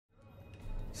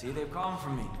See, they've come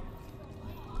for me.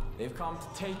 They've come to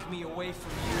take me away from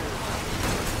you.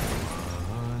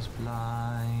 I was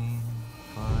blind,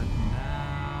 but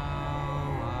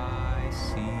now I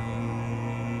see.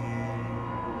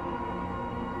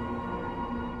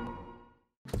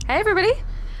 Hey everybody!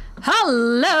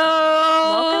 Hello!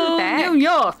 Welcome back. New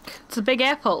York. It's a Big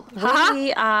Apple.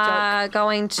 We are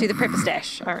going to the prepper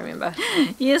stash, I remember.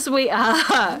 Yes, we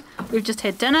are. We've just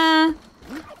had dinner.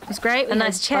 It was great. We A had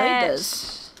nice chat.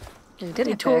 burgers.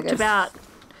 We talked about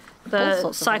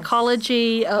the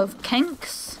psychology of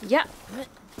kinks. Yeah. It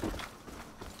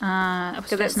was Because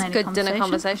that's a fascinating good dinner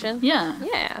conversation. Yeah.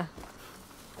 Yeah.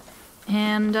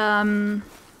 And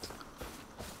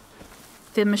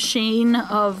the machine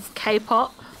of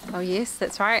K-pop. Oh yes,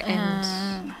 that's right.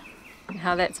 And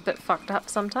how that's a bit fucked up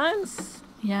sometimes.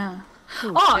 Yeah.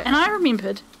 Ooh, oh, shit. and I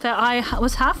remembered that I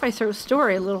was halfway through a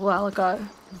story a little while ago.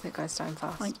 That guy's dying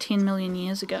fast. Like 10 million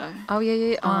years ago. Oh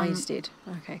yeah. Oh, he's dead.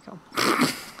 Okay, cool.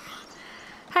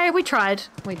 Hey, we tried.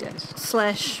 We did. /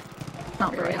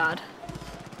 not very hard.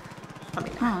 I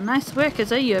mean, Oh, nice work,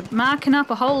 Izzy. You're marking up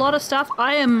a whole lot of stuff.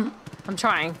 I'm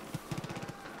trying.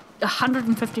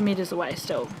 150 meters away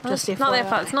still. Just It's not that FYI.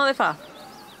 far. It's not that far.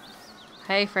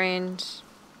 Hey, friend.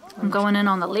 I'm going in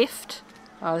on the left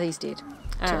Oh, he's dead.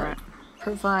 to Alright.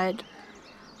 provide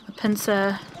a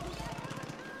pincer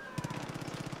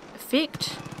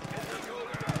effect.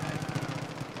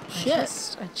 Shit. I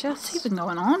What's just even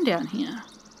going on down here?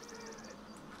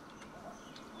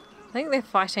 I think they're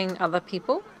fighting other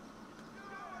people.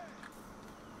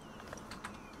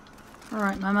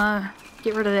 Alright, Momo.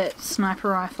 Get rid of that sniper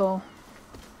rifle.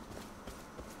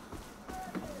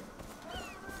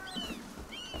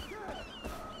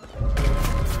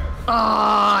 Oh,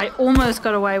 I almost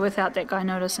got away without that guy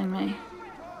noticing me.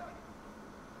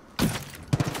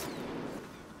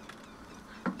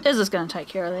 Is this going to take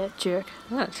care of that jerk?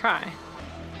 I'm gonna try.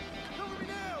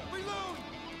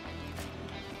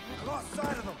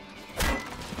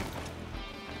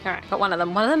 Alright, got one of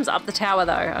them. One of them's up the tower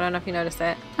though. I don't know if you noticed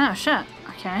that. Oh, shit.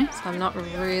 Okay. So I'm not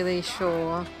really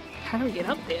sure. How do we get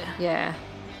up there? Yeah.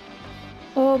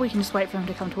 Or we can just wait for him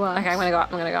to come to us. Okay, I'm gonna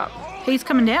go up. He's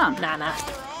coming down. Nah.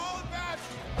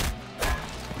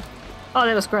 Oh,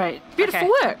 that was great. Beautiful Okay.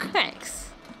 work. Thanks.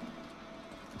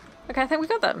 Okay, I think we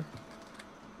got them.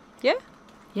 Yeah?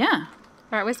 Yeah.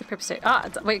 Alright, where's the prep state? Oh,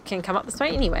 we can come up this way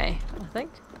anyway, I think.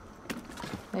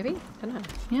 Maybe? I don't know.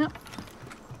 Yep.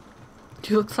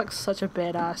 You look like such a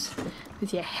badass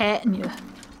with your hat and your mask.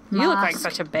 You look like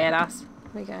such a badass.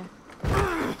 There we go.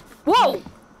 Whoa!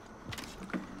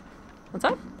 What's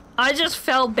up? I just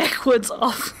fell backwards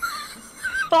off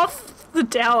the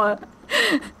tower.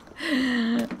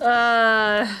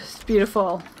 It's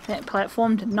beautiful. That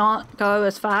platform did not go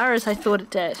as far as I thought it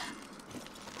did.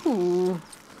 Ooh.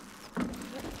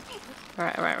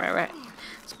 Right.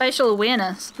 Spatial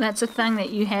awareness. That's a thing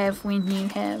that you have when you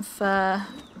have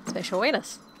Spatial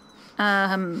awareness.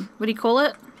 what do you call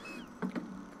it?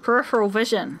 Peripheral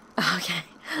vision. Okay.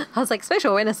 I was like,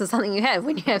 spatial awareness is something you have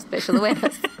when you have spatial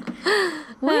awareness.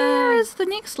 Where is the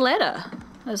next ladder?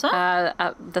 Is it?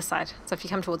 This side. So if you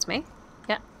come towards me,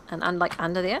 yeah, and like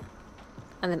under there,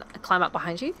 and then climb up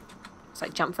behind you. It's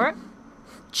like jump for it.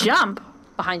 Jump?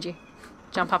 Behind you.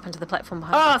 Jump up into the platform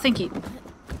behind Oh, thank you.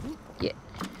 you. Yeah.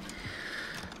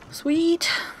 Sweet.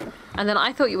 And then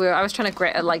I thought I was trying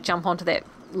to like jump onto that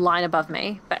line above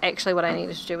me, but actually what I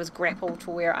needed to do was grapple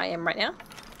to where I am right now.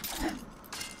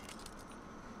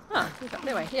 Oh, that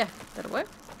way. Yeah, that'll work.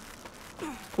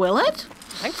 Will it?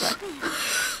 I think so.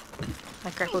 I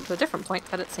grappled to a different point,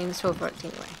 but it seems to have worked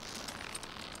anyway.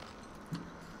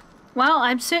 Well,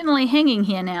 I'm certainly hanging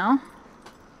here now.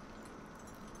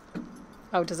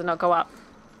 Oh, does it not go up?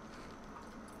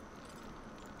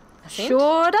 Ascent?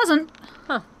 Sure doesn't.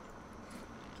 Huh.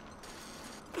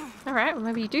 Alright, well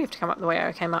maybe you do have to come up the way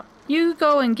I came up. You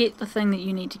go and get the thing that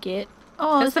you need to get.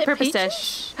 Oh, It's is the that purpose Peaches?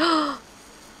 stash.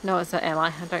 No, it's an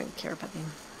ally. I don't care about them.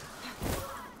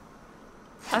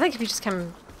 I think if you just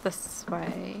come this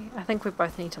way, I think we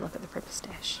both need to look at the purpose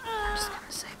stash. I'm just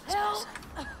gonna save this person.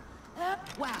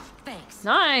 Wow, thanks.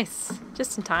 Nice!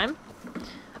 Just in time.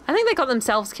 I think they got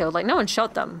themselves killed. Like, no one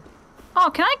shot them.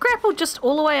 Oh, can I grapple just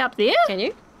all the way up there? Can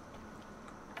you?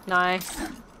 Nice.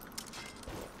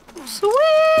 Good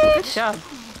Sweet! job.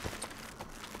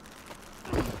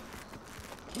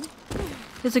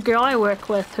 There's a girl I work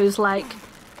with who's like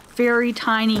very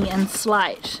tiny and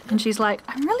slight, and she's like,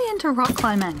 I'm really into rock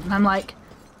climbing. And I'm like,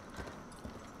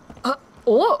 oh,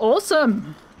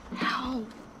 awesome. How?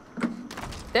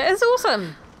 That is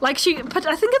awesome. Like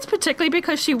I think it's particularly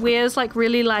because she wears like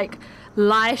really like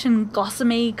light and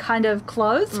gossamer kind of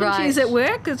clothes when she's Right. at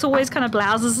work. It's always kind of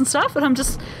blouses and stuff, and I'm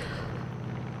just...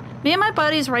 Me and my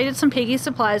buddies raided some Peggy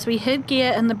supplies. We hid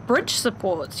gear in the bridge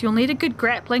supports. You'll need a good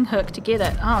grappling hook to get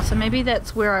it. Oh, so maybe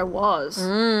that's where I was.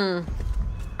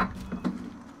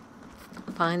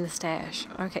 Find the stash.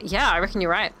 Okay, yeah, I reckon you're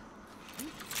right.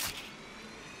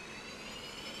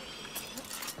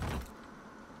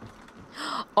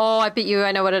 Oh, I bet you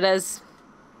I know what it is.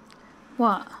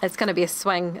 What? It's going to be a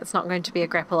swing. It's not going to be a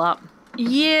grapple up.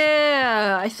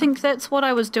 Yeah, I think that's what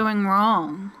I was doing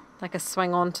wrong. Like a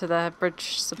swing onto the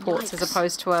bridge supports as Yikes.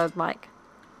 opposed to a, like,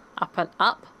 up and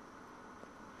up.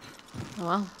 Oh,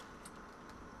 well.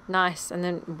 Nice. And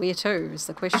then where to is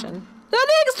the question. The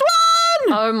next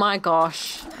one! Oh my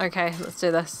gosh. Okay, let's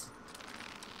do this.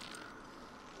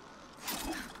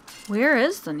 Where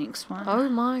is the next one? Oh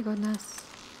my goodness.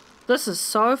 This is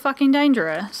so fucking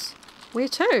dangerous. Where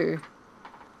to?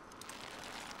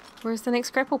 Where's the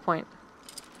next grapple point?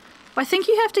 I think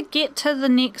you have to get to the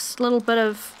next little bit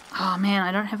of... Oh man,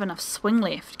 I don't have enough swing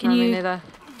left. Can No, me you neither.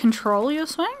 control your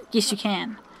swing? Yes, you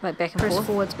can. Like back and Press forth.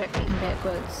 forwards, back, and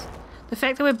backwards. The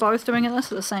fact that we're both doing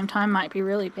this at the same time might be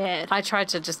really bad. I tried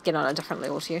to just get on a different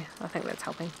level to you. I think that's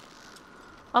helping.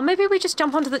 Oh, maybe we just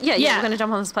jump onto the... Yeah, Yeah. we're going to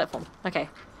jump on this platform. Okay.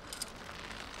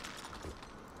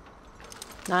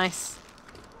 Nice.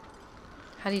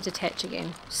 How do you detach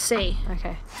again? C.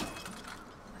 Okay.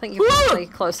 I think you're probably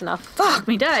close enough. Fuck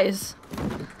me days.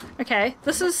 Okay,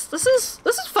 this is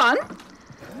fun.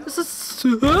 This is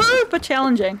super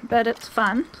challenging, but it's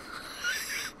fun.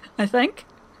 I think.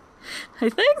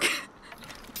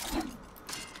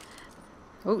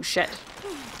 Oh, shit.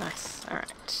 Nice.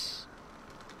 Alright.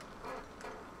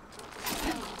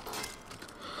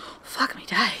 Fuck me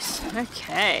days.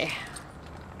 Okay.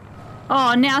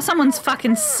 Oh, now someone's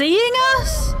fucking seeing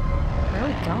us? Where are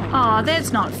we going? Oh,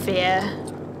 that's not fair.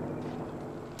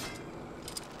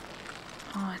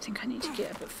 Oh, I think I need to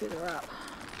get a bit further up.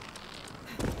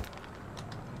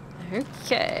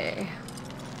 Okay.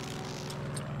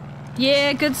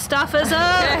 Yeah, good stuff, is it?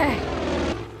 Okay.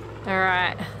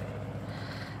 Alright.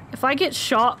 If I get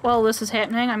shot while this is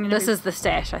happening, I'm gonna This is the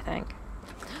stash, I think.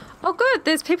 Oh, good.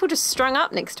 There's people just strung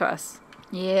up next to us.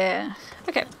 Yeah.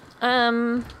 Okay.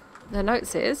 The note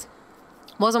says,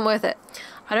 wasn't worth it.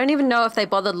 I don't even know if they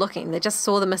bothered looking. They just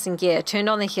saw the missing gear, turned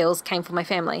on their heels, came for my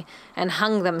family, and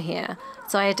hung them here.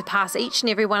 So I had to pass each and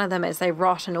every one of them as they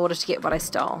rot in order to get what I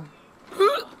stole.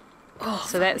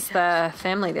 So that's the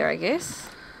family there, I guess.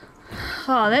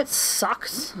 Oh, that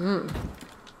sucks.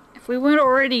 If we weren't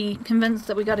already convinced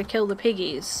that we got to kill the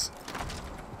piggies.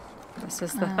 This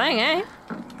is the thing, eh?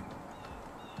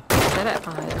 Is that it?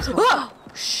 Oh, there's more. Oh,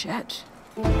 shit.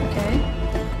 Okay.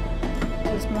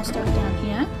 There's more stuff down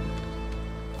here.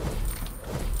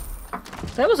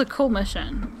 That was a cool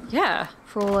mission. Yeah.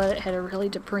 For all that, it had a really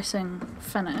depressing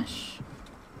finish.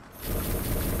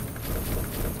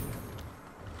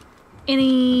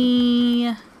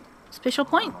 Any special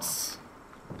points?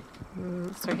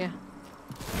 So here.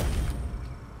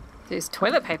 There's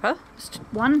toilet paper, Just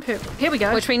one purple. Here we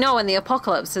go. which we know in the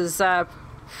apocalypse is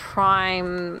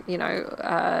prime,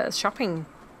 shopping.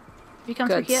 Have you come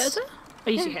through goods. here, is it? Oh,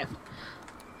 yes, you Yeah. have.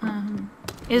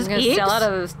 Is I'm going eggs? to sell out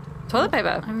of toilet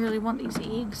paper. I really want these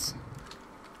eggs.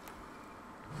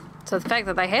 So the fact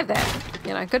that they have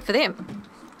that, good for them.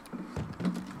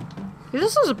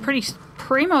 This is a pretty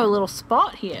primo little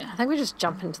spot here. I think we just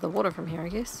jump into the water from here, I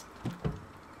guess.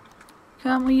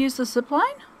 Can't we use the zip line?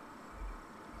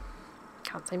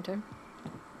 Can't seem to.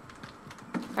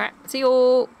 Alright, see you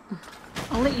all.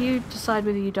 I'll let you decide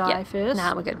whether you die Yeah. first.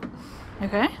 Nah, we're good.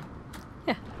 Okay.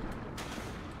 Yeah.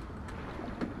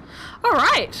 All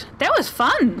right. That was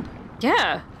fun.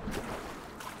 Yeah.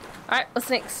 Alright, what's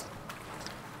next?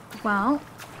 Well,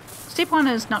 step one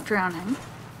is not drowning.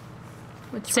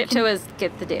 Which we Step can 2 is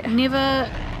get the deer.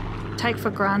 never take for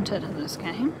granted in this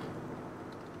game.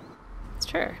 It's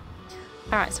true.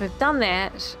 Alright, so we've done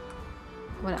that.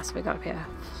 What else have we got up here?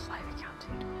 Flavor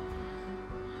County.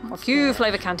 Fuck you,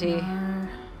 Flavor County.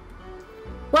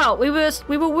 Well, we were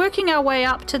working our way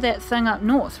up to that thing up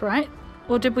north, right?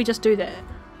 Or did we just do that?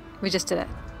 We just did it.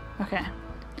 Okay.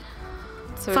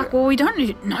 So Fuck. Well, we don't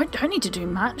need to do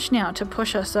much now to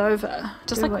push us over.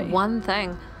 just do like we? one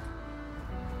thing.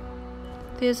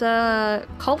 There's a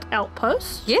cult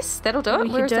outpost. Yes, that'll do we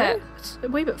it. Where could is do. that? It's a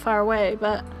wee bit far away,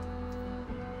 but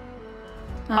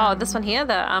Oh, this one here,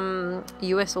 the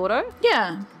US Auto.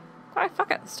 yeah. Alright,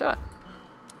 fuck it, let's do it.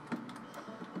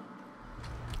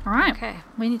 All right. Okay.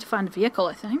 We need to find a vehicle,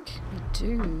 I think. We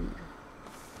do.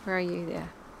 Where are you there?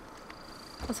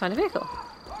 Let's find a vehicle.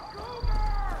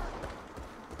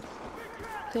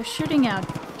 They're shooting our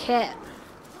cat.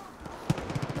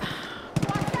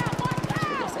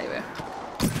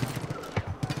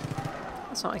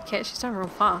 It's not a cat. She's going real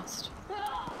fast.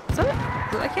 Is it? Is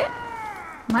it a cat?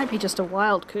 Might be just a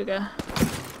wild cougar.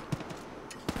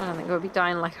 I don't think it would be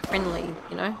dying like a friendly,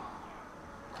 you know?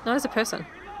 No, it's a person.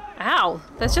 Ow!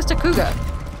 That's just a cougar.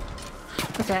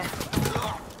 Okay.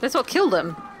 That's what killed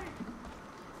him.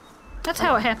 That's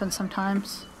how it happens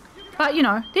sometimes. But, you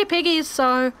know, they're piggies,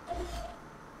 so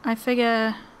I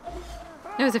figure...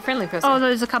 It was a friendly person. Oh,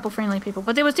 there's a couple friendly people.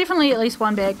 But there was definitely at least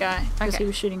one bad guy because Okay. he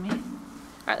was shooting me.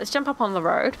 Alright, let's jump up on the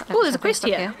road. Oh, there's a quest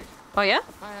here. Oh, yeah?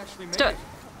 I actually Let's do it.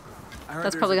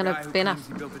 That's probably going to be enough.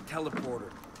 He built a teleporter,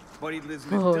 but he lives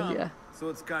in a Oh, dump, yeah. so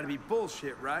it's got to be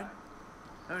bullshit, right?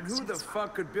 I mean, who the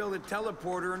fuck could build a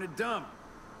teleporter in a dump?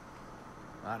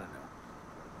 I don't know.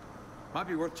 Might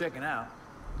be worth checking out.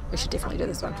 We should definitely do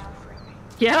this one.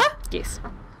 Yeah? Yes.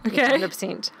 Okay. Yes,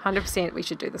 100%. 100% we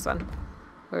should do this one.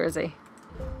 Where is he?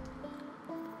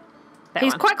 That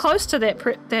He's one. quite close to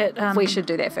that. We should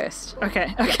do that first.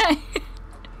 Okay, okay.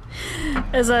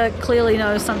 As a clearly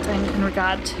knows something in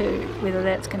regard to whether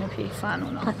that's going to be fun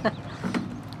or not.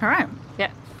 All right,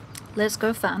 Yeah. let's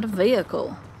go find a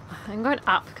vehicle. I'm going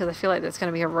up because I feel like there's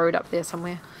going to be a road up there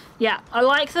somewhere. Yeah, I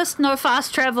like this no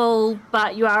fast travel,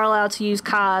 but you are allowed to use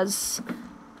cars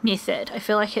method. I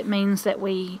feel like it means that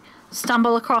we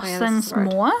stumble across Oh, yeah, this things is the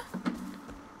road. more,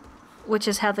 which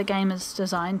is how the game is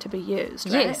designed to be used,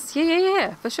 right? Yes.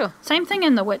 Yeah, for sure. Same thing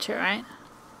in The Witcher, right?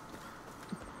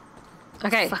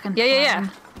 Okay. Fucking Yeah.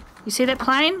 plane. You see that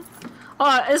plane?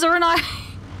 Oh, Izza and I...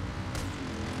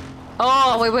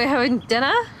 Oh, we were having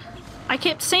dinner? I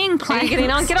kept seeing Are planes. you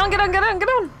getting on? Get on.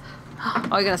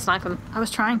 Oh, you're going to snipe him. I was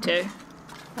trying to.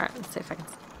 Alright, let's see if I can...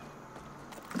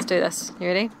 Let's do this. You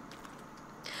ready?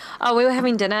 Oh, we were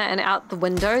having dinner and out the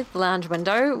window, the lounge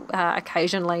window,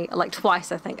 occasionally, like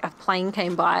twice I think, a plane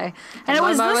came by. And it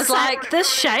was Momo this,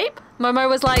 this shape. Momo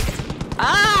was like,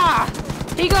 ah!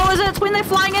 Here you go, is it's when they're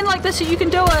flying in like this you can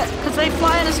do it, because they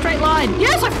fly in a straight line.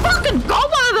 Yes, I fucking got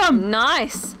one of them!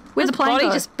 Nice. Where'd the His plane body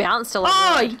go? just bounced a lot.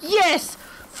 Oh, yes!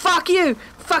 Fuck you!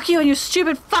 Fuck you and your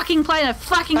stupid fucking plane, I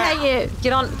fucking hate you!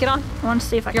 Get on. I want to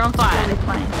see if I You're can on fire. fly the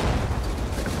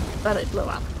plane. But it blew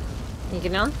up. You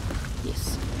getting on?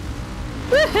 Yes.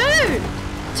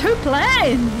 Woohoo! 2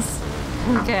 planes!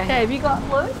 Okay. Okay, have you got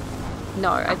blue?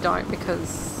 No, I don't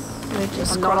because We're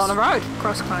just I'm not on a road.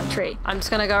 Cross country. I'm just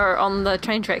going to go on the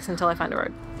train tracks until I find a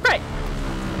road. Great.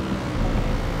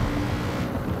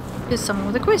 There's someone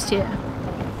with a quest here.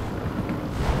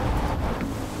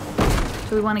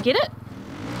 Do we want to get it?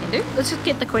 Can do. Let's just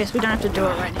get the quest. We don't have to do it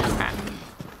right now. Alright.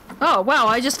 Oh, wow.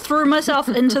 I just threw myself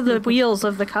into the wheels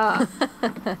of the car.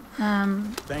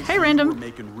 Thanks Hey, to you, random. We're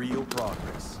making real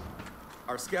progress.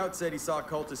 Our scout said he saw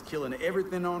cultists killing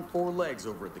everything on 4 legs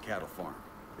over at the cattle farm.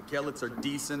 The Kellets are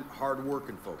decent,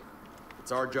 hard-working folk.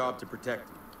 It's our job to protect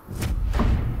them.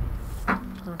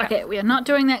 Okay, we are not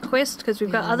doing that quest because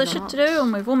we've got We are other shit not. to do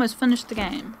and we've almost finished the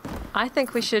game. I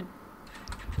think we should...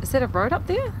 Is there a road up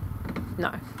there?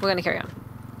 No. We're going to carry on.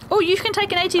 Oh, you can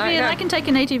take an ATV Alright, and go. I can take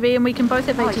an ATV and we can both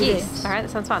have Oh, ATVs. yes. Alright, that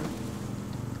sounds fun.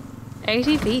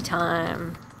 ATV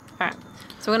time. Alright.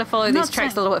 So we're going to follow I'm these not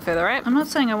tracks saying- a little bit further, right? I'm not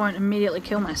saying I won't immediately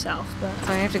kill myself, but...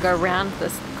 So we have to go around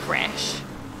this crash.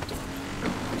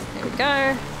 There we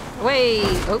go. Away!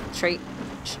 Oh, tree.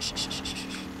 Shh, shh, shh, shh,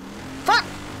 shh. Fuck!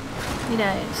 Happy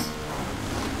days.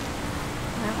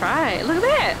 Alright, look at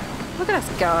that. Look at us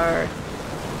go.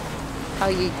 Oh,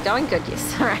 you going good?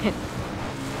 Yes. Alright.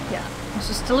 Yeah. I was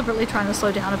just deliberately trying to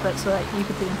slow down a bit so that you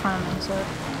could be in front of me, so...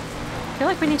 I feel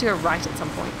like we need to go right at some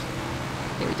point.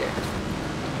 Here we do.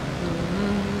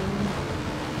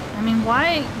 I mean,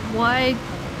 why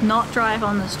not drive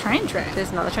on this train track?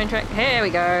 There's another train track. Here we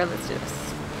go. Let's do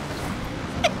this.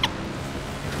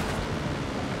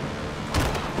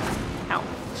 Ow.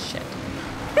 Shit.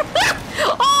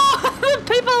 Oh! The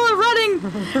people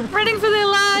are running for their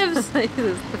lives!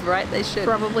 Right, they should.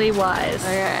 Probably wise.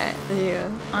 Alright.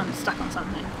 Yeah. I'm stuck on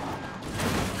something.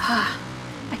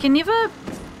 I can never...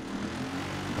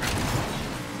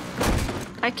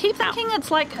 I keep thinking it's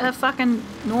like a fucking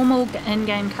normal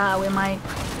in-game car where my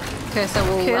Cursor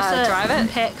will cursor drive it.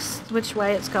 impacts which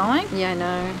way it's going. Yeah, I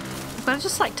know. I've got to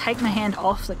just like take my hand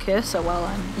off the cursor while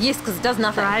I'm Yes, because it does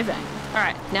nothing. driving.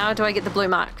 Alright, now do I get the blue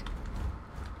mark?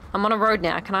 I'm on a road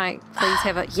now. Can I please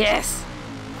have it? Yes!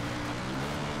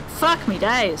 Fuck me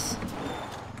days.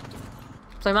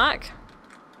 Blue mark.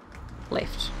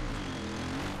 Left.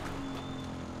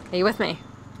 Are you with me?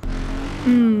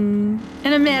 In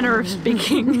a manner of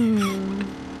speaking.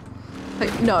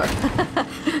 Wait, no.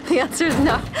 The answer is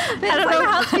no. I don't know.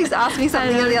 My husband asked me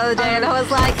something the other day, and I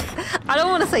was like, I don't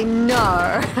want to say no.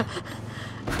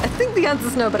 I think the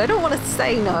answer's no, but I don't want to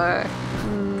say no.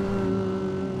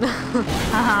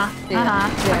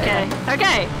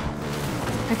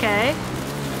 Okay.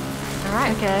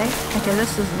 Alright. Okay,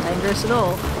 this isn't dangerous at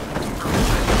all.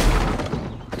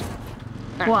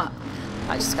 Alright. What?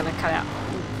 I'm just gonna cut out.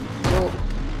 Your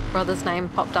brother's name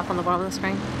popped up on the bottom of the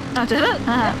screen. Oh, did it?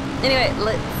 Anyway,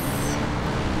 let's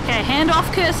Okay, hand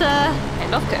off cursor.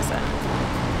 hand off cursor.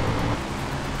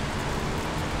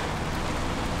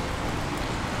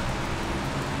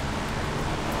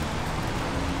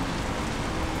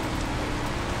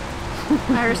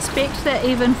 I respect that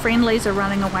even friendlies are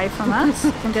running away from us.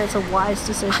 I think that's a wise I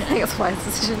decision. think it's a wise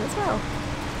decision as well.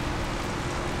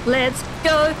 Let's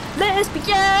go, lesbians!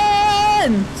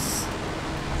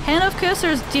 Hand off cursor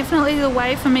is definitely the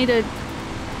way for me to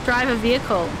drive a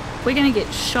vehicle. We're gonna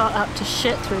get shot up to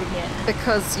shit through here.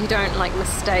 Because you don't like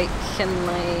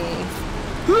mistakenly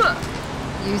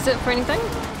use it for anything?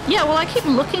 Yeah, well I keep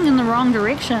looking in the wrong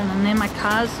direction and then my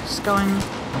car's just going,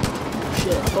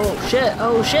 oh shit.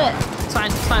 It's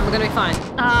fine, we're gonna be fine.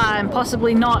 I'm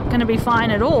possibly not gonna be fine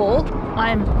at all.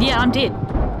 I'm dead.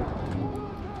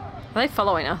 Are they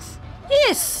following us?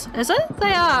 Yes, is it?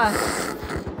 They are.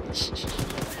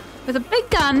 With a big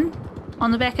gun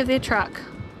on the back of their truck.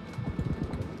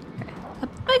 A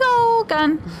big old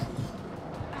gun.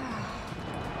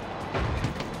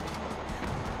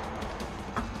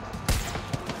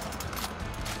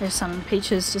 There's some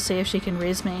Peaches to see if she can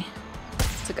res me.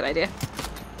 It's a good idea.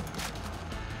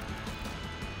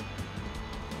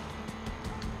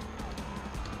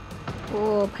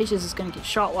 Oh, Peaches is gonna get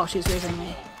shot while she's resing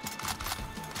me.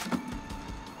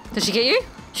 Did she get you?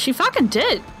 She fucking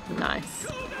did. Nice.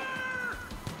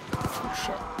 Oh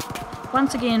shit.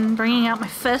 Once again, bringing out my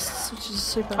fists, which is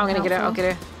super I'm gonna get her, I'll helpful.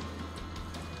 get her.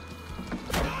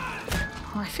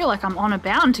 Oh, I feel like I'm on a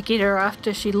bound to get her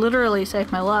after she literally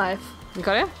saved my life. You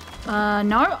got her?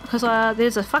 No, because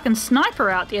there's a fucking sniper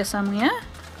out there somewhere.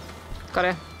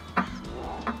 Got her.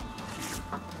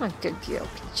 Oh, good girl,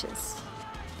 Peaches.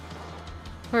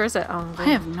 Where is it? Oh, I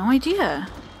have no idea.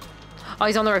 oh,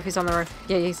 he's on the roof, he's on the roof.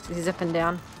 Yeah, he's zipping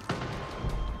down.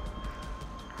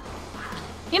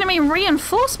 Enemy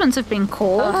reinforcements have been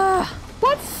called.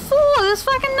 What for? There's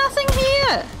fucking nothing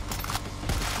here.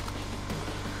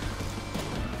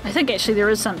 I think actually there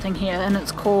is something here, and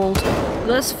it's called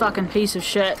this fucking piece of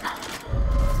shit.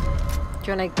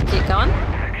 Do you want to get going?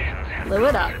 Blew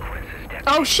it up.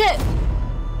 Oh shit!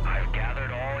 I've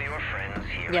gathered all your friends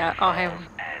here. Yeah, oh, hey. And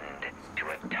to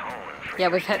atone for Yeah,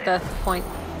 we've hit the point.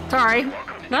 Sorry.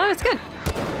 No, it's good.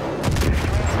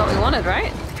 That's what we wanted,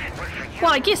 right?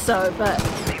 Well, I guess so, but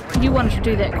you wanted to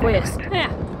do that quest.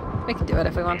 Yeah, we can do it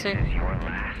if we want to. your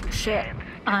last Shit.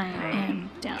 I am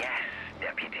down. yes,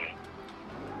 deputy.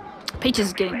 Peaches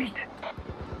is getting me.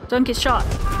 Don't get shot.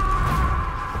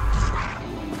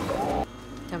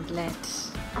 Don't let.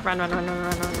 Run, run, run, run,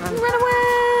 run, run, run. Run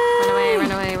away! Run away,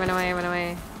 run away, run away, run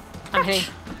away. I'm hitting.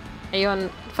 Are you on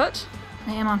foot?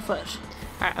 I am on foot.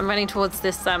 Alright, I'm running towards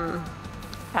this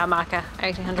our marker,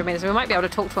 1800 meters. We might be able to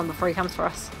talk to him before he comes for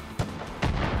us.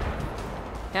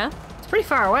 Yeah? It's pretty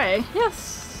far away.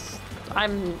 Yes.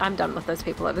 I'm done with those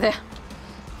people over there.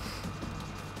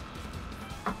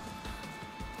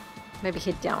 Maybe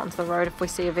head down onto the road if we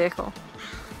see a vehicle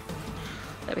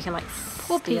that we can like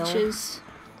Poor steal. Peaches.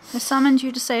 I summoned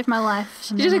you to save my life.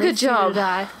 She did a good job.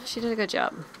 Die. She did a good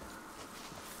job.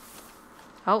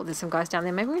 Oh, there's some guys down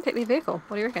there. Maybe we can take their vehicle.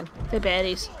 What do you reckon? They're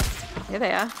baddies. Here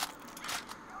they are.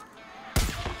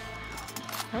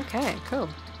 Okay, cool.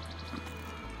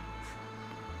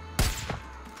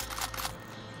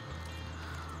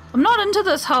 I'm not into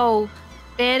this whole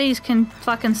baddies can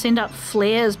fucking send up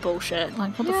flares bullshit.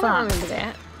 Like, what the Yeah, I fuck? remember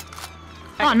that.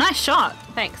 Oh, nice shot.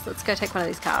 Thanks. Let's go take one of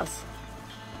these cars.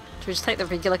 Should we just take the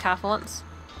regular car for once?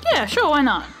 Yeah, sure, why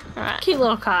not? Alright. Cute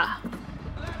little car.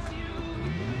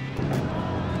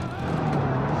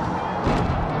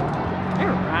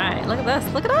 Alright, look at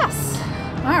this. Look at us.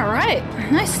 Alright,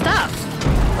 nice stuff.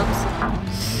 Oops.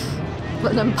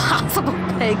 What an impossible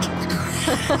pig.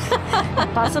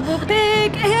 Impossible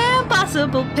pig,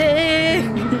 impossible pig.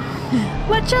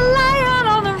 What you lying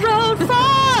on the road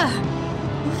for?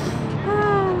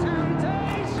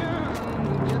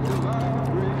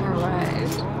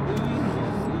 Alright.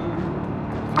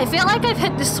 I feel like I've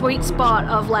hit the sweet spot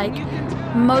of like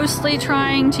mostly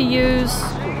trying to use.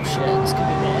 Oh shit, this could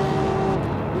be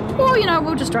bad. Or you know,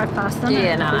 we'll just drive past them.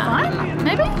 Yeah, and it'll be nah. fine.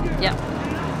 Maybe. Yep.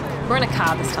 We're in a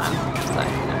car this time, so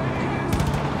you know.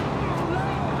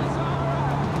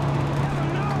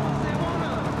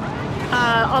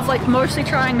 Of like mostly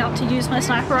trying not to use my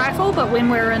sniper rifle, but when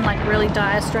we're in like really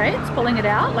dire straits, pulling it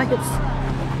out, like it's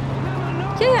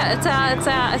Yeah,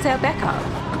 it's our backup.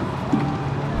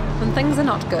 When Some things are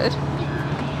not good.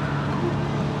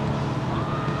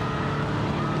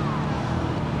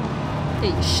 Hey,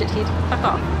 you shithead. Fuck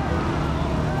off.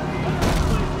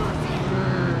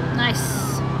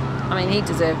 Nice. I mean, he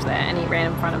deserved that, and he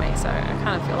ran in front of me, so I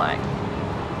kind of feel like...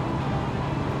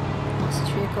 This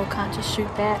vehicle can't just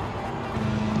shoot back.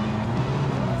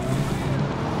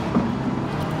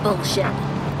 Bullshit.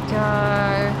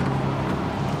 Go.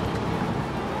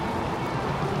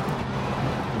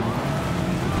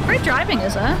 Great driving,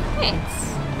 is it? Thanks.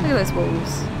 Look at those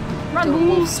wolves. Run, Doing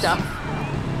wolf wolves. stuff.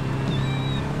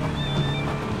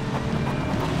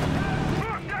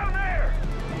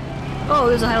 Oh,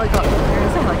 there's a helicopter.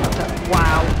 There's a helicopter.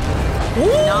 Wow.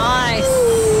 Nice.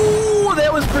 Ooh,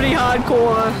 that was pretty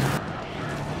hardcore.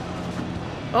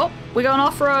 Oh, we're going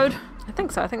off-road. I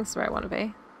think so. I think this is where I want to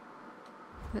be.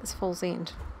 That's Falls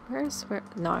End. Where?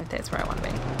 No, that's where I want to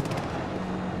be.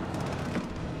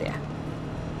 There.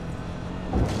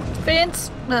 Fence.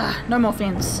 Ugh, no more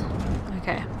fence.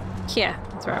 Okay. Here.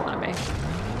 That's where I want to be.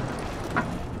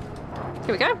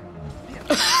 Here we go.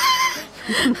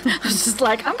 I was just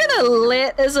like, I'm gonna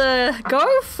let Izza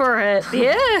go for it.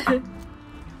 Yeah.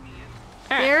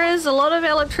 There is a lot of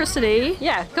electricity.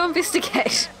 Yeah, go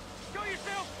investigate. Go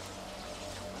yourself!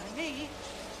 By me.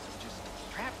 Just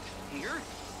trapped here.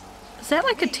 Is that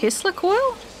like a Tesla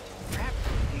coil? Trapped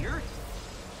here.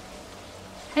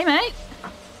 Hey, mate.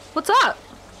 What's up?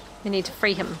 We need to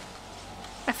free him.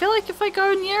 I feel like if I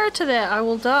go nearer to that, I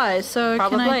will die. So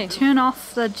can I Probably. turn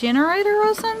off the generator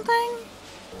or something?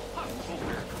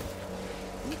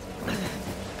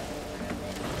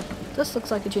 This looks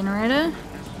like a generator.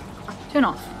 Turn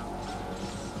off.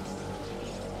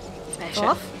 Smash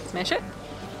Off. it. Smash it.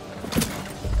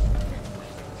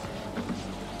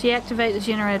 Deactivate the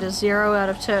generator 0 out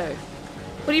of 2.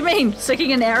 What do you mean?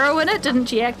 Sticking an arrow in it didn't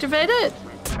deactivate it?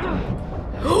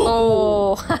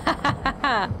 Oh.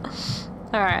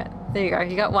 Alright, there you go.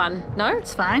 You got one. No?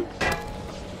 It's fine.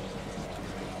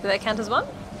 Did that count as one?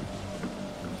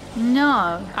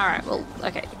 No. Alright, well,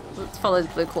 okay. Let's follow the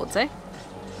blue cords, eh?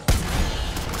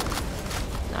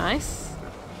 Nice.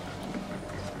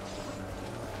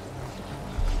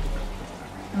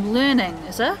 I'm learning,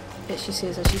 is it? That she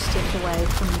says as she steps away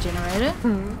from the generator.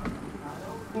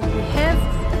 We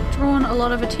have drawn a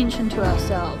lot of attention to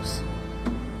ourselves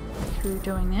through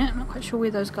doing that. I'm not quite sure where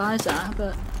those guys are,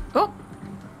 but... Oh!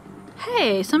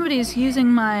 Hey, somebody's using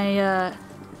my,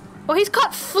 Oh, he's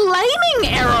got flaming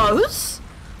arrows!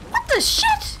 What the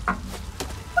shit?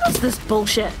 What is this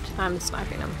bullshit? I'm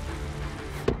sniping him.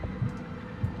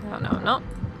 Oh, no, I'm not.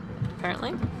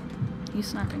 Apparently. You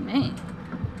sniping me?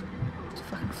 It's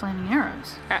fucking flaming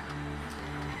arrows. Alright.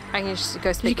 I can just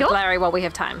go speak you with kill him? Larry while we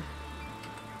have time.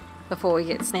 Before we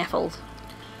get snaffled.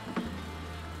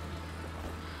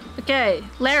 Okay,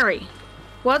 Larry.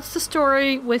 What's the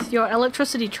story with your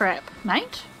electricity trap,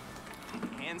 mate?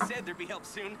 And said there'd be help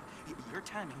soon. Your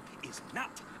timing is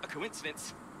not a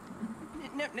coincidence.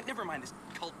 Never mind this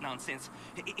cult nonsense.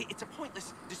 It's a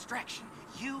pointless distraction.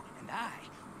 You and I,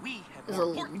 we have There's more a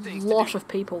important things lot to do. of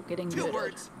people getting 2 murdered.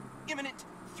 words, imminent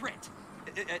threat.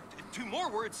 2 more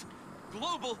words,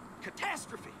 global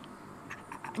catastrophe.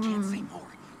 I can't say more.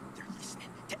 They're listening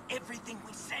to everything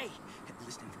we say.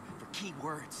 Listening for key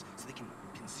words so they can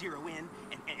zero in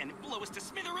and blow us to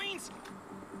smithereens.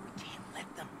 We can't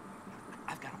let them.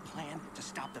 I've got a plan to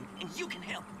stop them, and you can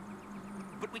help.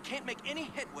 But we can't make any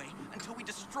headway until we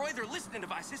destroy their listening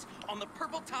devices on the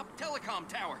purple top telecom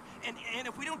tower. And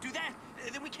if we don't do that,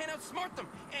 then we can't outsmart them,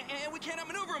 and we can't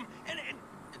outmaneuver them. And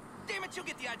damn it, you'll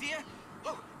get the idea.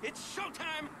 Oh, it's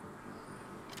showtime.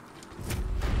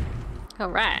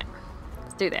 Alright.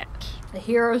 Let's do that. The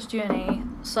Hero's Journey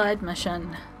side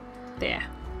mission. There.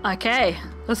 Okay,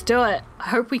 let's do it. I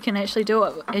hope we can actually do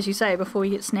it, as you say, before we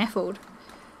get snaffled.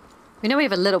 We know we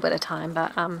have a little bit of time,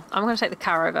 but I'm going to take the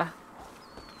car over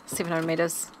 700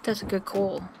 meters. That's a good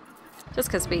call. Just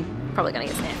because we probably going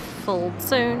to get snaffled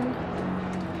soon.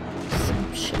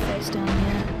 Some shit face down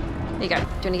here. There you go. Do you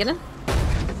want to get in?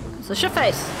 It's a shit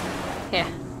face. Yeah.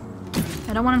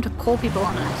 I don't want him to call people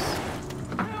on us.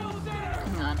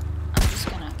 Hang on. I'm just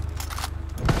gonna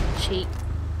cheat.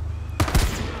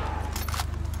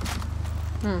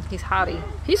 He's hardy.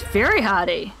 He's very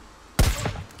hardy.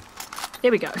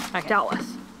 There we go. Okay. Dealt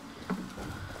with.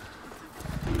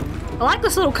 I like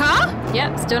this little car.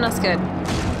 Yep, it's doing us good.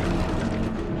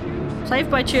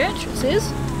 Saved by church, it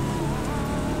says.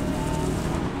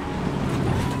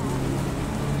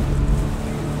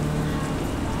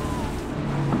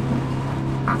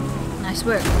 Nice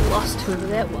work. I lost whoever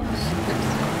that was.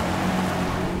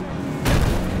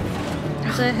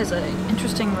 Rizza has an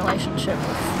interesting relationship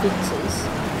with fences.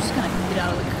 just gonna get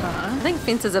out of the car. I think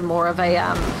fences are more of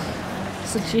a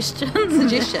Suggestion?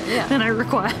 suggestion, yeah. Than a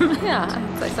requirement. Yeah,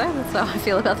 I think so. That's how I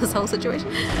feel about this whole situation.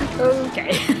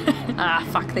 Okay. Ah,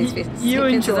 fuck these fences. You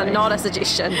Fences enjoy. are not a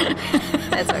suggestion.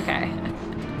 That's okay.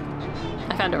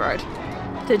 I found a road.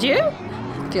 Did you?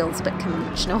 Feels a bit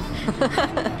conventional.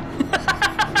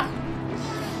 I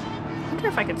wonder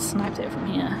if I could snipe that from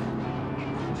here.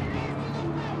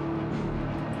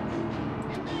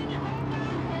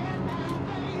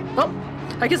 Oh,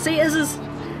 I can see Iz's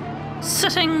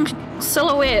sitting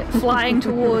silhouette flying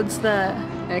towards the...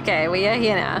 Okay, we are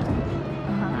here now.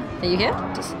 Are you here?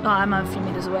 Oh, I'm a few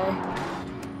meters away.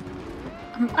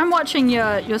 I'm watching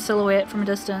your silhouette from a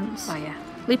distance. Oh, yeah.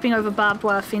 Leaping over barbed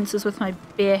wire fences with my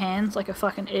bare hands like a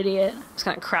fucking idiot. Just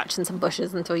gonna crouch in some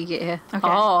bushes until you get here. Okay.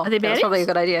 Oh, Are they that's baddies? probably a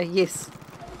good idea. Yes.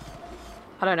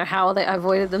 I don't know how I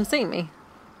avoided them seeing me.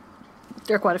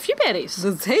 There are quite a few baddies.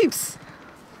 There's heaps.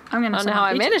 I'm gonna I don't know summon how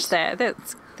I Peaches. managed that.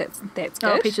 That's good.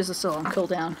 Oh, Peaches is still on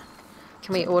cooldown.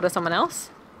 Can we order someone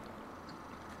else?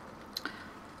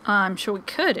 I'm sure we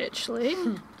could actually.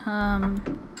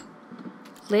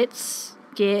 Let's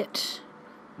get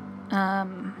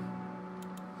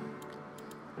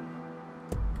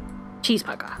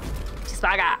cheeseburger.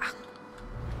 Cheeseburger.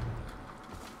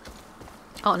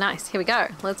 Oh, nice. Here we go.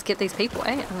 Let's get these people,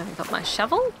 eh? I'm gonna got my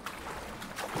shovel.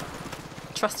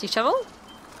 Trusty shovel.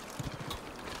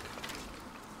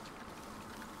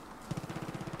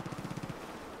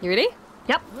 You ready?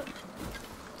 Yep.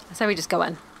 So we just go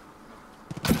in.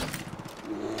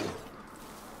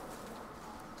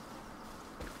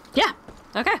 Yeah.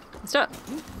 Okay, let's do it.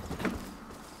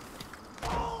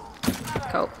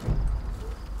 Cool.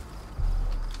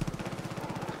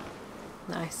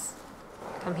 Nice.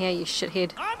 Come here, you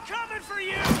shithead. I'm coming for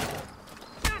you!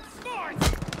 Not smart!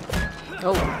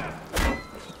 Oh,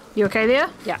 You okay there?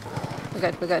 yeah. We're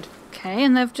good, we're good. Okay,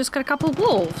 and they've just got a couple of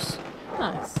wolves.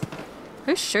 Nice.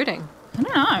 Who's shooting? I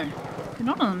don't know. They're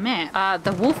not on the map.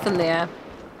 The wolf in there.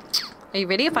 Are you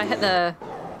ready? If I hit the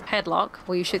padlock,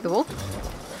 will you shoot the wolf?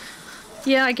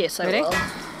 Yeah, I guess I Ready? will.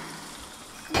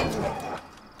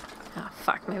 Oh,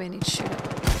 fuck. Maybe I need to shoot it.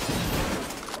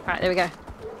 Alright, there we go.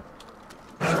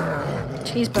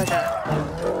 Cheeseburger.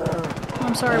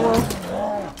 I'm sorry, Wolf.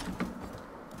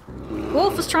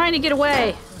 Wolf is trying to get away.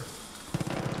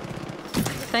 I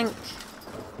think.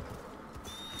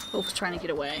 Wolf's trying to get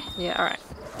away. Yeah, alright.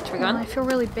 Should we go I on? feel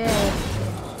really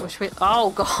bad. Or should we...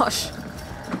 Oh, gosh.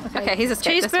 Okay, he's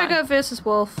escaped. That's Cheeseburger fine. versus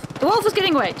Wolf. The Wolf is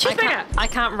getting away. Cheeseburger. I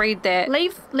can't read that.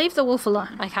 Leave the wolf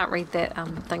alone. I can't read that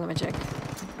thingamajig.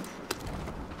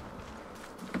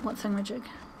 What thingamajig?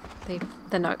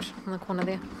 The note in the corner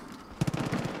there.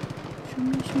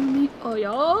 Show me. Oh,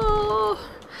 yo.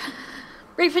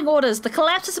 Briefing orders. The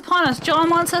collapse is upon us. John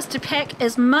wants us to pack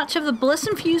as much of the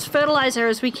bliss-infused fertilizer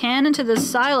as we can into this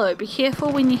silo. Be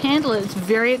careful when you handle it. It's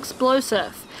very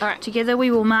explosive. All right. Together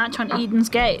we will march on Eden's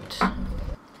Gate. Are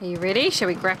you ready? Shall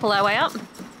we grapple our way up?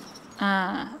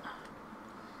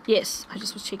 Yes. I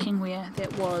just was checking where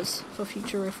that was for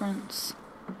future reference.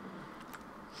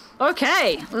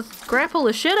 Okay. Let's grapple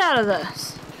the shit out of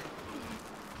this.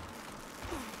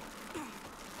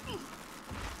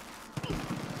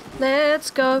 Let's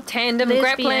go. Tandem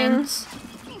lesbians.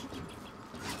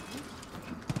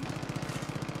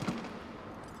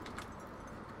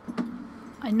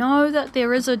 I know that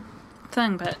there is a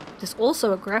thing, but there's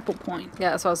also a grapple point. Yeah,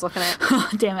 that's what I was looking at. Oh,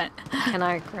 damn it. Can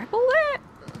I grapple that?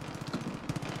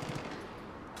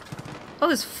 Oh,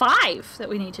 there's 5 that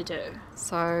we need to do.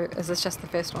 So, is this just the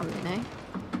first one then, eh?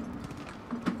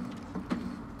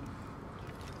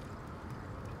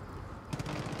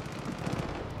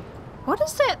 What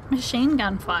is that machine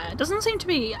gun fire? It doesn't seem to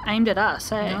be aimed at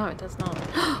us, eh? No, it does not.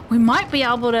 We might be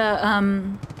able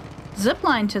to zip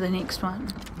line to the next one.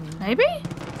 Maybe?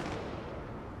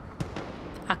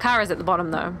 Our car is at the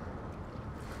bottom though.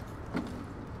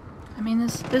 I mean,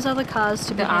 there's other cars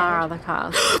to be There are had. other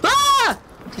cars. Ah!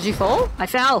 Did you fall? I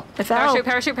fell. I fell.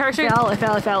 Parachute, parachute. I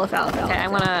fell. Okay,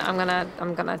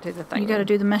 I'm gonna do the thing. You gotta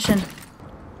do the mission.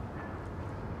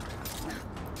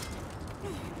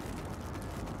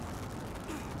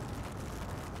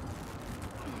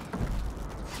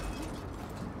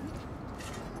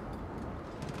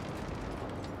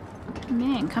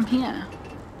 Man, come here.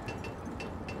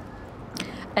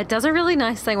 It does a really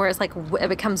nice thing where it's like it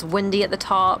becomes windy at the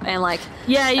top and like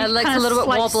Yeah, you it looks kinda a little bit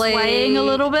like wobbly, swaying a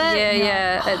little bit. Yeah,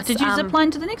 yeah. It's, Did you zip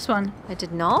line to the next one? I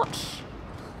did not.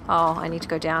 Oh, I need to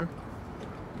go down.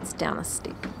 It's down a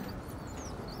steep.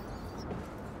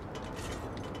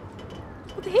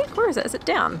 What the heck? Where is it? Is it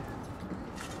down?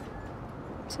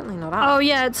 Certainly not up. Oh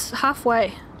yeah, it's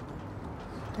halfway.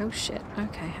 Oh shit.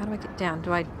 Okay, how do I get down?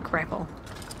 Do I grapple?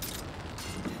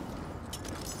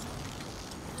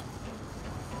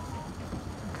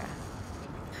 Okay.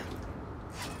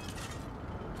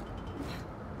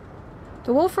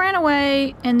 The wolf ran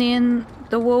away, and then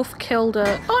the wolf killed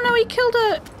it. Oh no, he killed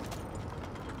it!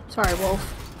 Sorry,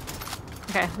 wolf.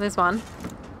 Okay, there's one.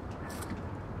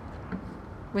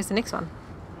 Where's the next one?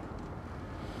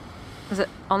 Is it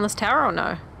on this tower or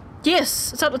no?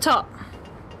 Yes, it's at the top.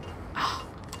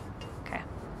 Okay.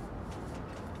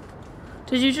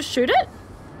 Did you just shoot it?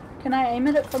 Can I aim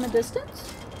at it from a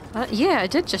distance? Yeah, I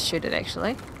did just shoot it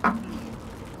actually.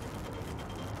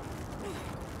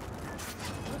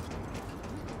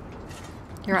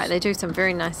 You're right, they do a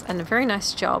very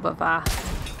nice job of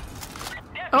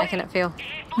making it feel.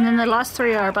 And then the last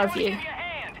 3 are above you.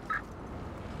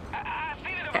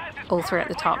 Okay, all three at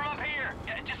the top.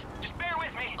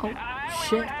 Oh,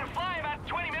 shit.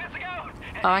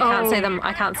 Oh, I can't see them.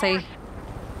 I can't see.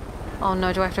 Oh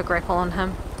no, do I have to grapple on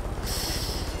him?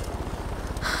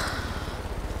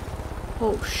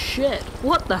 Oh, shit.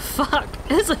 What the fuck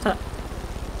is it? I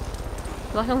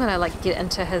feel like I'm gonna like get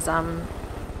into his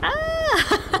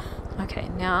Okay,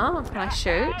 now can I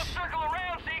shoot?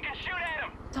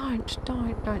 Don't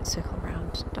circle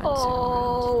around. Don't circle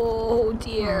Oh,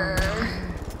 dear. around.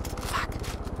 Fuck.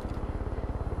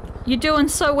 You're doing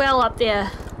so well up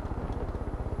there.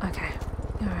 Okay.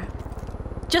 Alright.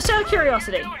 Just out of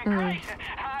curiosity. I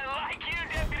like you,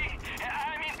 Deputy.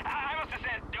 I mean, I must have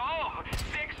said,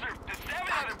 6 or 7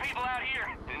 other people out here.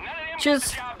 None of them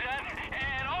Just- got the job done,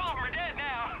 and all of them are dead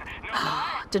now. No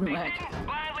lie, Didn't they work. didn't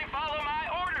blindly follow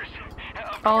my orders.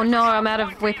 Oh no, I'm out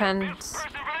of weapons. Person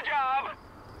for the job.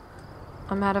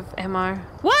 I'm out of ammo.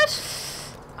 What?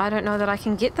 I don't know that I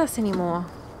can get this anymore.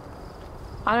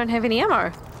 I don't have any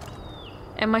ammo.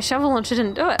 And my shovel launcher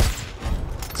didn't do it.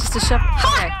 It's just a shovel.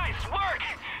 Okay. Nice work.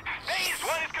 Phase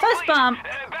 1 is Fist complete. bump.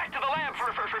 Back to the lab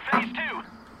for phase 2.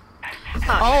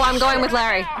 Oh, I'm going with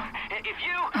Larry. If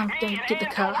you, I'm me, gonna and get the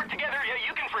Ann car. work together,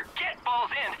 you can forget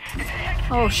falls in.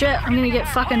 Oh, shit. I'm gonna get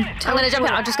fucking... I'm gonna jump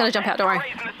out. I'm just gonna jump out. Don't worry.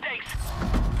 Raising the stakes.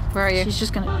 Where are you? She's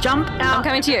just gonna jump I'm out.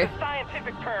 coming to you.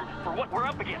 Scientific term for what we're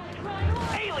up against.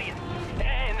 Aliens.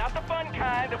 And not the fun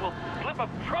kind that will slip a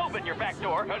probe in your back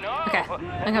door. No. Okay,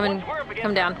 I'm coming. The ones we're up against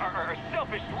Come down. Are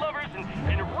selfish lovers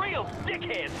and real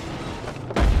dickheads.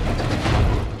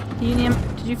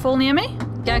 Did you fall near me?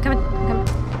 Yeah, I'm coming. I'm coming.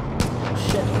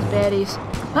 Shit, these baddies.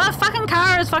 Ah, fucking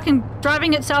car is fucking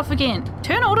driving itself again.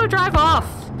 Turn auto drive off.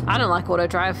 I don't like auto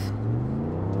drive.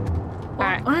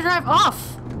 Alright. Auto drive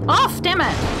off. Off, damn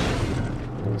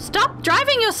it. Stop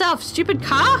driving yourself, stupid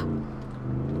car.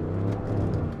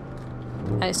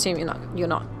 I assume you're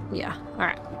not. Yeah.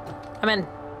 Alright. I'm in.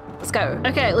 Let's go.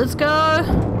 Okay, let's go.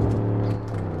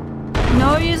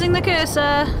 No using the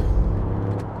cursor.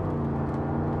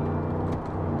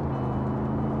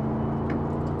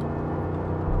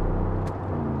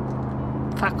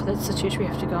 Fuck, that's the church we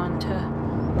have to go into.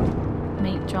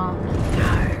 Meet John.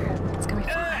 No. It's gonna be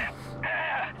fine.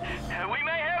 We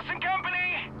may have some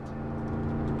company.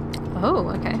 Oh,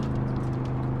 okay.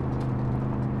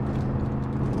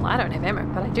 Well, I don't have ammo,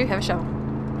 but I do have a shovel.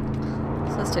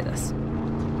 So let's do this.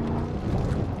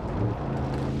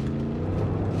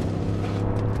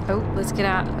 Oh, let's get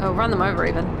out. Oh, run them over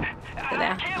even. Get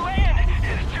there. Can't land.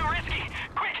 It's too risky.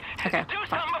 Quick. Okay, Do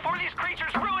fine. something before these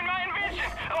creatures ruin my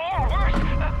invention. Or worse,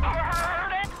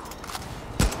 hurt it.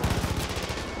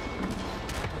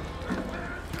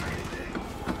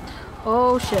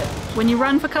 Oh shit. When you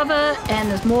run for cover and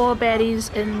there's more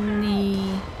baddies in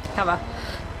the... Cover.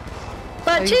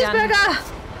 But Are you done?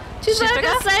 Cheeseburger! Cheeseburger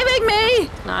Cheeseburger? saving me!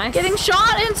 Nice. Getting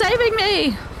shot and saving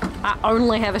me! I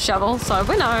only have a shovel, so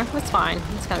we know. It's fine.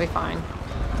 It's gonna be fine.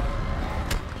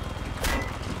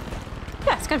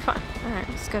 Yeah, it's gonna be fine. Alright,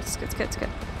 it's good, it's good, it's good, it's good.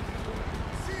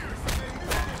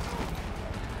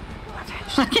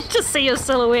 Okay, I can just see your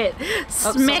silhouette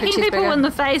smacking sorry, people cheeseburger. in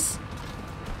the face.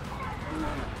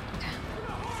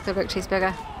 good work,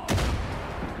 cheeseburger.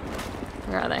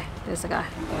 Where are they? There's the guy.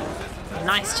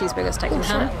 Nice cheeseburger's taking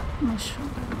him. Oh, shit.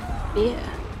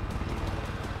 Yeah.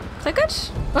 Is that good?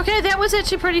 Okay, that was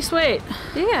actually pretty sweet.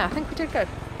 Yeah, I think we did good.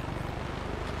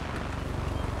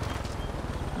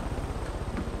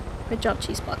 Good job,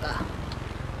 Cheeseburger.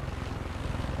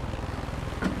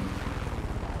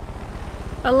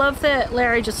 I love that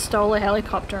Larry just stole a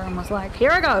helicopter and was like, here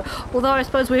I go. Although I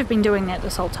suppose we've been doing that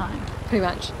this whole time. Pretty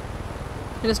much.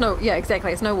 And it's no, yeah,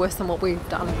 exactly. It's no worse than what we've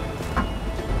done.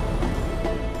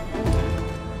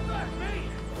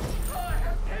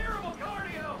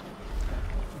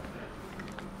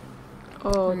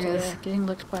 Oh There it dear, is. getting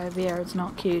licked by a bear is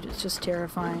not cute, it's just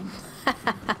terrifying.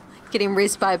 Getting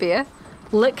rezzed by a bear.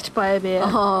 Licked by a bear.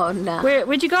 Oh, no.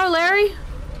 Where'd you go, Larry?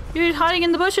 You're hiding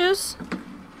in the bushes.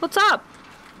 What's up?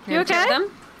 You okay?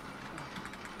 Them?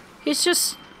 He's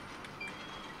just...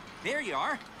 There you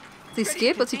are. Is he Ready to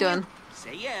scared? What's he continue? doing?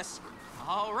 Say yes.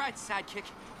 All right, sidekick.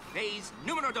 Phase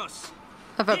numero dos.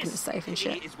 I've opened the This safe and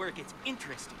shit. is where it gets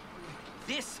interesting.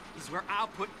 This is where I'll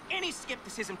put any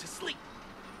skepticism to sleep.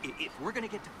 If we're gonna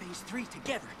get to phase 3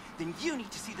 together, then you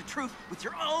need to see the truth with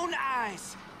your own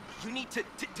eyes. You need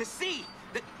to see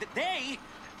that they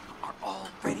are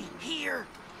already here,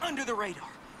 under the radar.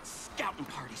 Scouting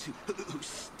parties who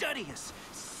study us,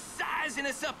 sizing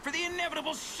us up for the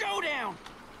inevitable showdown.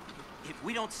 If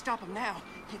we don't stop them now,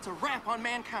 it's a wrap on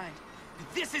mankind.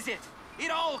 This is it. It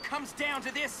all comes down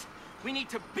to this. We need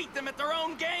to beat them at their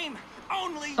own game.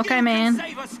 Only Okay, you man. can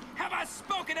save us. Have I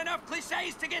spoken enough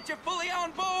cliches to get you fully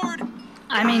on board?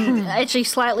 I mean, actually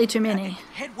slightly too many.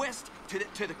 Head west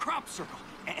to the crop circle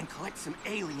and collect some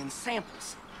alien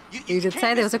samples. You did can't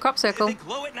say there was miss a crop them. circle. They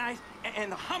glow at night,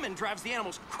 and the humming drives the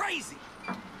animals crazy.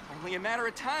 Only a matter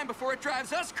of time before it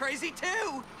drives us crazy,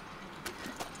 too.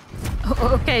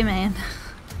 Okay, man.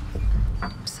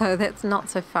 So that's not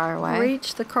so far away.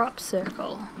 Reach the crop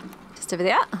circle. Just over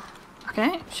there.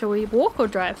 Okay, shall we walk or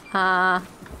drive? I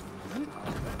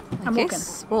I'm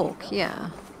guess walk, yeah.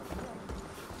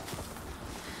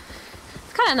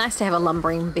 It's kind of nice to have a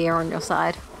lumbering bear on your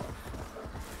side.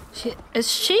 He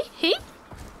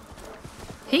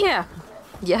Yeah.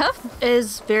 Yeah.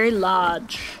 is very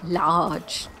large.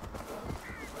 Large.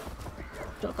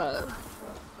 Doggo.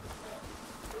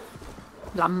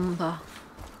 Lumber.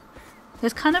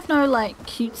 There's kind of no like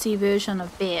cutesy version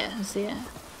of bear, is there?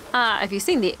 Have you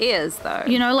seen their ears though?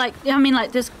 You know, like, I mean,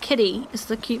 like this kitty is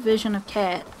the cute version of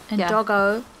cat, and Yeah.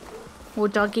 doggo or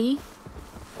doggy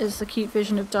is the cute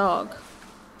version of dog.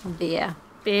 Bear.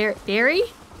 Berry?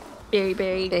 Very,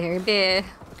 very, Very bear.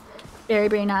 very,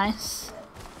 very nice.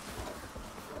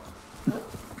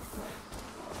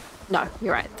 No,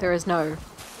 you're right. There is no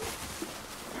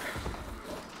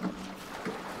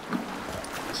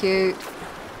cute.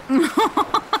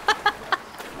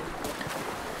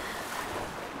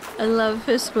 I love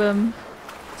her swim.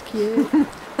 It's cute.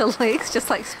 The legs just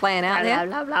like splaying out there.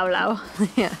 Low, low, low, low.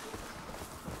 Yeah.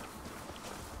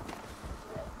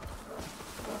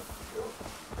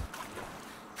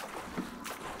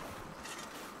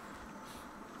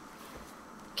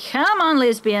 Come on,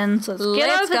 lesbians. Let's get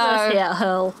Let's over go. this here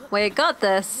hill. We got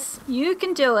this. You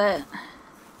can do it.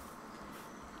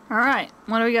 Alright,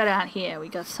 what do we got out here? We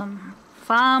got some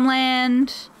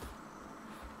farmland.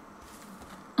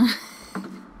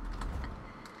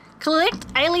 Collect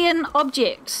alien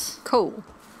objects. Cool.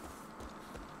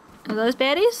 Are those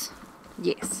baddies?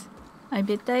 Yes. I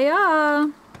bet they are.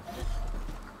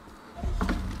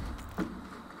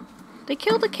 They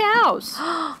killed the cows.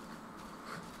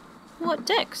 What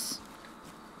dicks?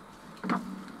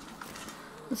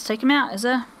 Let's take them out, is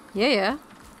there? Yeah, yeah.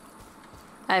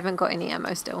 I haven't got any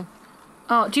ammo still.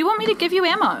 Oh, do you want me to give you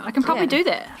ammo? I can probably Yeah. do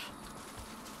that.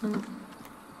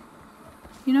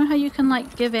 You know how you can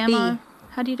like give ammo? B.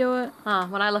 How do you do it?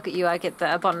 When I look at you, I get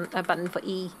a button for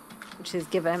E, which is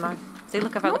give ammo. See,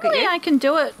 look, if I look at Normally you. I can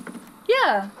do it.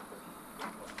 Yeah.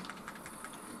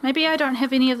 Maybe I don't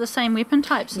have any of the same weapon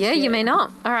types. as Yeah, you may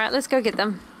not. All right, let's go get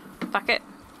them. Fuck it.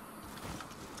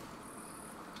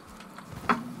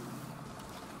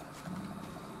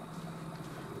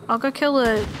 I'll go kill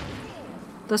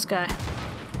this guy.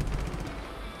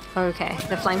 Okay,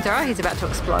 the flamethrower, he's about to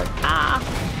explode. Ah!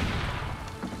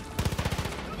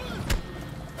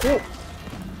 Ooh.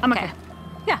 I'm okay. Okay.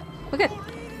 Yeah, we're good.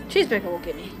 Cheeseburger will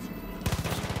get me.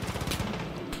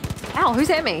 Ow, who's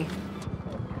at me?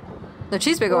 The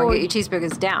cheeseburger won't get you.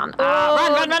 Cheeseburger's down.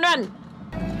 Run, run, run, run!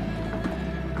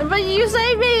 But you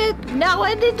saved me! No,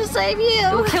 I need to save you!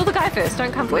 We'll kill the guy first,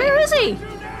 don't come for Where me. is he?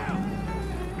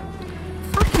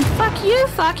 Fucking fuck you,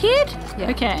 fuckhead! Yeah.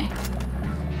 Okay.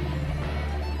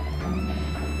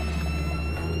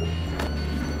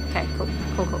 Okay, cool,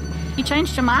 cool, cool. You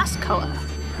changed your mask colour.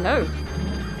 No,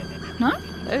 No?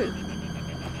 no.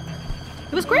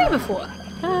 It was grey before.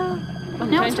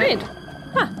 Now it's red.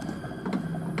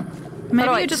 Maybe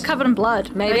wait. you're just covered in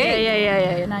blood. Maybe. Okay,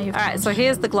 yeah. Now you've Alright, so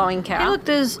here's the glowing Hey, cow. look,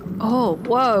 there's... Oh,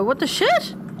 whoa, what the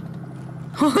shit?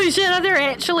 Holy shit, are there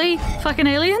actually fucking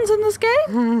aliens in this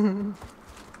game?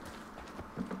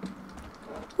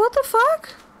 What the fuck?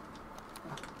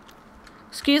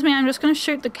 Excuse me, I'm just gonna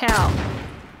shoot the cow.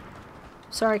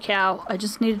 Sorry, cow. I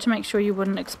just needed to make sure you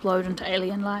wouldn't explode into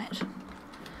alien light.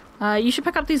 You should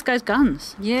pick up these guys'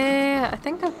 guns. Yeah, I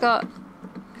think I've got...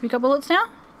 Have you got bullets now?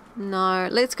 No,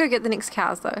 let's go get the next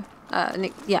cows though.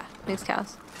 Next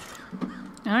cows.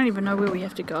 I don't even know where we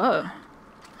have to go.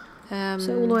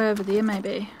 So all the way over there,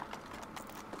 maybe.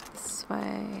 This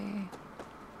way.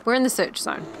 We're in the search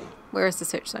zone. Where is the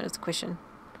search zone is the question.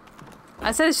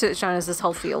 I say the search zone is this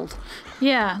whole field.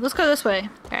 Yeah, let's go this way.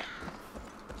 Okay.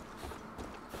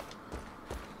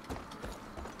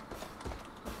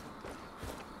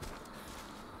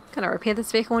 Gonna repair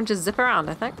this vehicle and just zip around,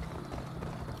 I think.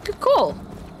 Good call.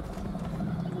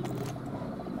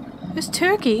 There's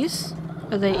turkeys.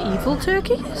 Are they evil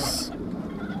turkeys?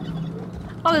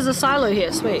 Oh, there's a silo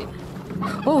here. Sweet.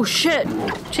 Oh shit!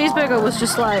 Cheeseburger was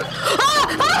just like,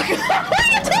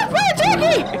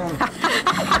 turkey!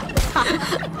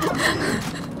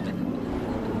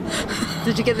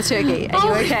 Did you get the turkey? Are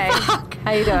you okay? Fuck.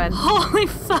 How you doing? Holy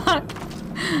fuck!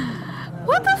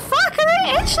 What the fuck? Are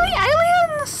they actually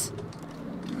aliens?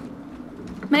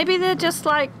 Maybe they're just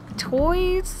like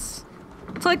toys.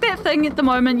 It's like that thing at the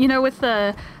moment, you know, with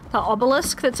the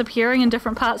obelisk that's appearing in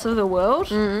different parts of the world.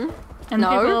 Mm-hmm. And No.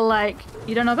 people are like,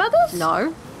 you don't know about this?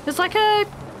 No. There's like a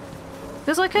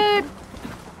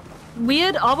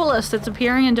weird obelisk that's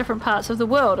appearing in different parts of the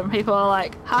world, and people are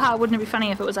like, haha, wouldn't it be funny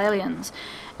if it was aliens?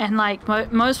 And like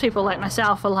most people like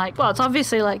myself are like, well, it's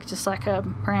obviously like just like a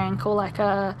prank or like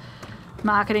a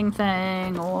marketing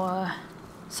thing or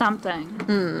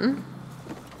something.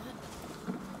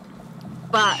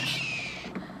 But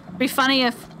it'd be funny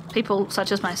if people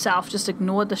such as myself just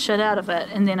ignored the shit out of it,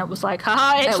 and then it was like,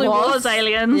 haha, it actually was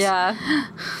aliens. Yeah.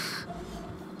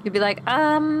 You'd be like,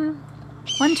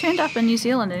 One turned up in New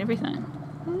Zealand and everything.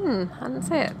 I didn't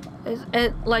see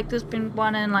it. Like there's been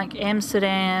one in like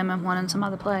Amsterdam and one in some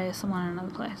other place and one in another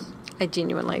place. I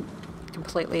genuinely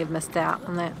completely have missed out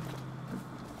on that.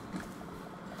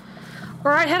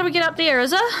 Alright, how do we get up there,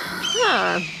 is it?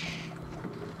 No.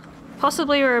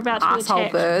 Possibly we're about to be Asshole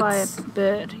attacked by a birds.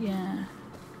 bird, yeah.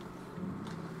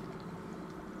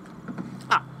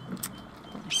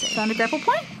 Found a grapple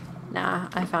point? Nah,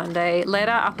 I found a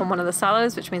ladder up on one of the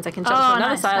silos, which means I can jump to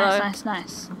another silo.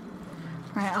 nice.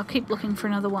 Right, I'll keep looking for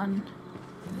another one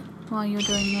while you're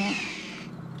doing that.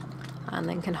 And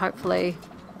then can hopefully,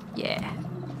 yeah.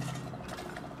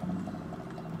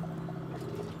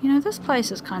 You know, this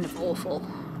place is kind of awful.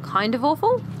 Kind of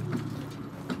awful?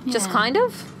 Just Yeah. kind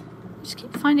of? Just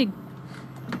keep finding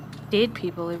dead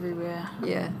people everywhere.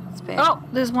 Yeah, it's bad. Oh,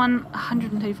 there's one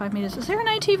 135 meters. Is there an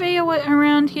ATV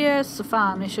around here? It's a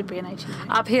farm. There should be an ATV.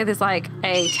 Up here there's like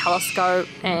a telescope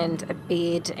and a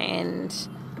bed and...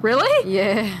 Really?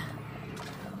 Yeah.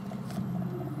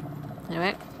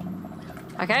 Anyway.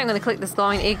 Okay, I'm going to collect this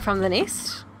glowing egg from the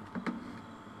nest.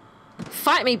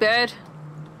 Fight me, bird.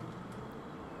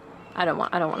 I don't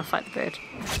want to fight the bird.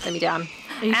 Let me down.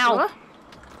 Are you Ow. sure?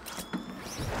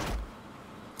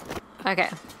 Okay.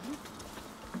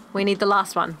 We need the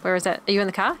last one. Where is it? Are you in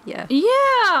the car? Yeah. Yeah,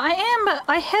 I am, but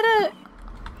I had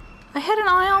an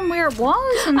eye on where it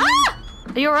was. And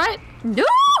Are you alright? No!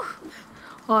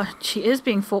 Oh, she is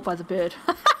being fought by the bird.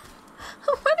 I'm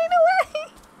running away.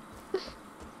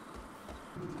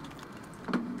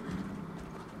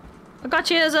 I got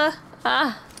you, Izza.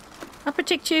 Ah. I'll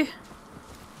protect you.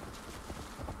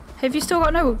 Have you still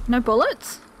got no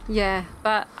bullets? Yeah,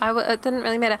 but it didn't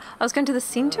really matter. I was going to the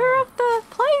center of the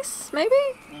place, maybe?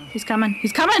 He's coming.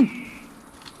 He's coming!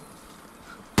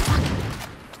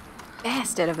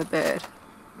 Bastard of a bird.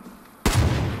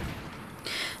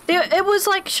 It was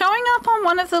like showing up on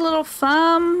one of the little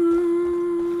farm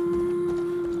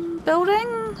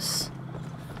buildings.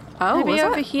 Oh, Maybe was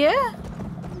over it? here?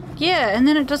 Yeah, and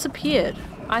then it disappeared.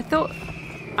 I thought...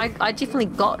 I definitely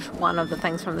got one of the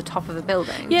things from the top of the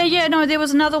building. Yeah, no, there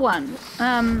was another one.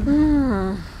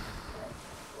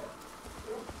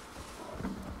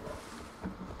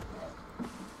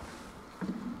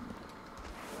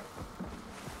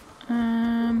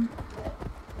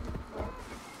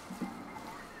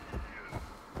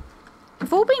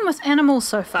 We've all been with animals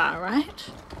so far, right?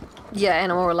 Yeah,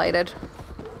 animal related.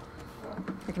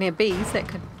 I can hear bees. That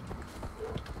could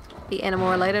be animal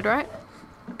related, right?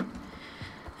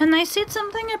 And they said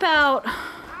something about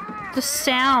the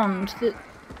sound that...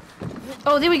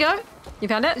 Oh, there we go. You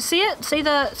found it? See it? See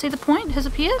the point has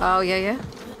appeared? Oh, yeah.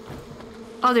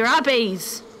 Oh, there are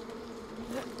bees.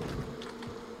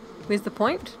 Where's the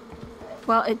point?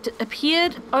 Well, it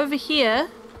appeared over here,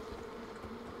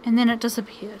 and then it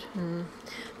disappeared.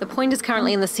 The point is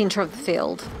currently in the center of the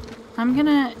field. I'm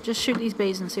gonna just shoot these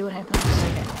bees and see what happens.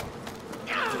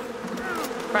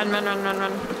 Run.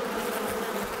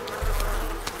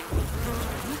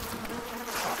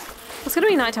 It's gonna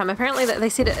be nighttime. Apparently they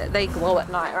said they glow at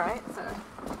night, right? So.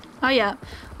 Oh, yeah.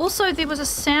 Also, there was a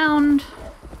sound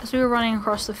as we were running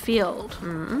across the field.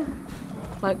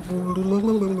 Like.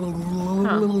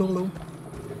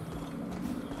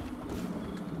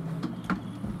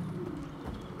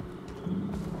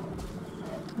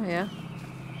 Oh, yeah.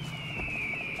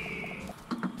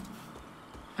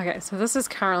 Okay, so this is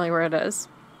currently where it is.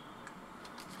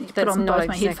 Put That's on not both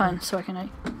my exactly- headphones so I can.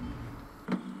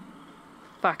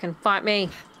 Fucking fight me.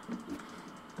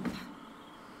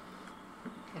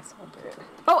 Yes, I'll do it.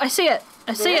 Oh, I see it.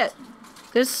 I see it.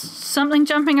 There's something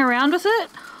jumping around with it.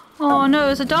 Oh no,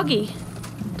 it's a doggy.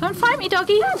 Don't fight me,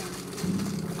 doggy.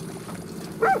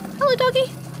 Hello, doggy.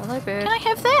 Hello, bird. Can I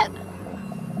have that?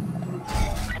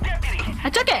 Deputy! I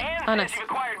took it. Anna Oh, says nice. you've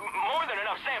acquired more than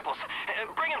enough samples.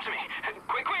 Bring them to me.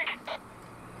 Quick, quick!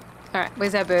 Alright,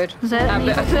 where's our bird? Is that an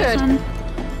evil bird? person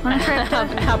on a tractor?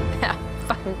 Our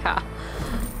fucking car.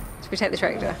 Should we take the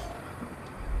tractor?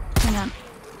 Hang on.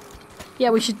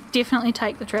 Yeah, we should definitely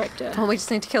take the tractor. Well, we just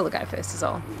need to kill the guy first, is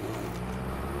all.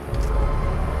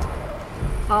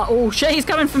 Oh shit, he's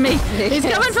coming for me. He's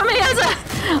Yes. coming for me, Ezra.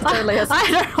 Totally is. I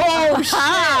don't. Oh shit.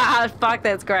 Ah, fuck,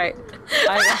 that's great. You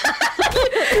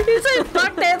said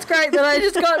fuck, that's great, that I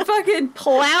just got fucking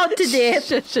plowed to death.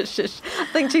 Shush, shush, shush. I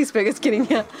think Cheeseburger's getting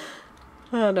here.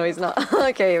 Oh, no, he's not.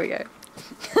 Okay, here we go.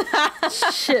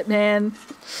 Shit, man.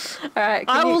 Alright,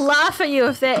 I will laugh at you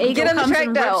if that eagle get on the comes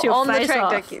and tractor. rips your On the face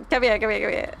tractor. off. Come here, come here,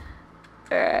 come here.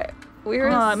 Alright. Where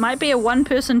is... Oh, it might be a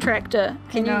one-person tractor.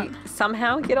 Can Hang you on.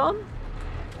 somehow get on?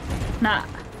 Nah.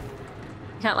 You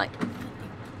can't, like...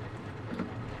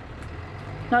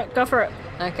 No, go for it.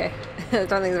 Okay. I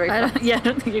don't think it's very fun. I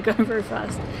don't think you're going very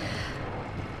fast.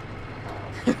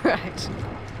 Right.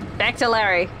 Back to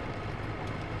Larry.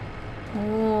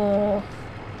 Oh.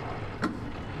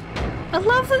 I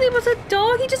love that there was a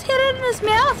dog. He just had it in his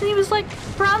mouth and he was like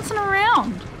prancing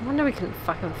around. I wonder we can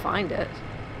fucking find it.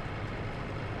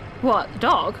 What, the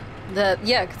dog?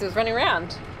 Yeah, because it was running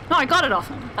around. No, I got it off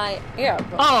him. Yeah.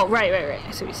 Oh, right.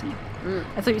 I see what you're saying.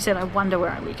 I thought you said, I wonder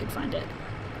where we could find it.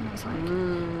 And I was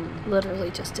like,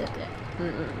 literally just did that.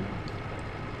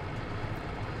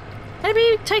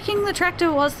 Maybe taking the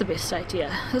tractor was the best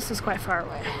idea. This is quite far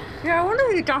away. Yeah, I wonder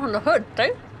if you jump on the hood,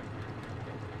 too.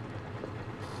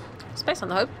 Space on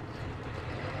the hood.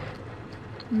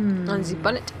 On the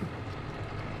bonnet.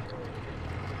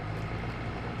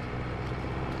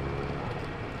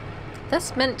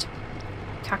 This mint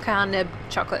cacao nib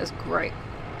chocolate is great.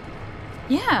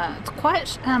 Yeah, it's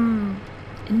quite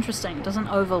interesting. It doesn't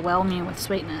overwhelm you with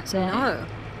sweetness. Eh? No.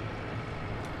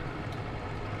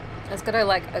 It's got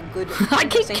a good... I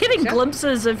keep interesting getting texture.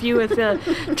 glimpses of you with the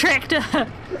tractor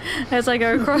as I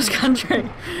go cross country.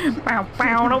 Bow,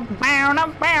 bow, da, bow, da,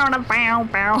 bow, da, bow,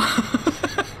 bow.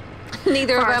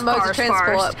 Neither of our Forest, modes of forest, transport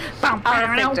forest. Bow, bow,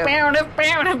 are da, effective. bow, da,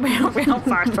 bow, da, bow, bow.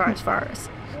 Forest, forest, forest.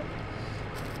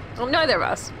 Well, neither of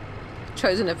us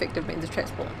chose an effective means of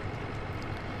transport.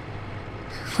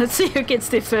 Let's see who gets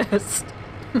there first.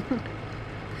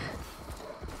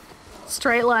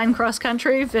 Straight line cross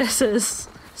country versus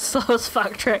slow as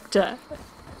fuck tractor.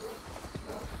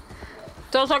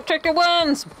 Dozhok tractor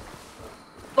wins!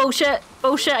 Bullshit,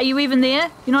 bullshit, are you even there?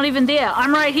 You're not even there.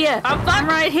 I'm right here. I'm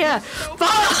right here. Fuck!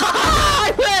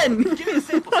 I win! Give me the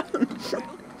samples.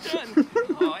 Done.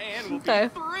 Oh, Anne will be Okay.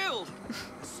 thrilled.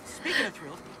 Speaking of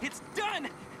thrilled, it's done.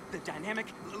 The dynamic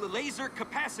laser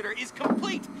capacitor is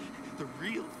complete. The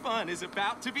real fun is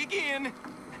about to begin.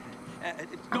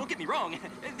 Don't get me wrong,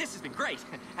 this has been great.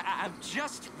 I'm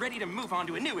just ready to move on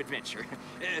to a new adventure.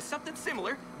 Something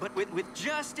similar, but with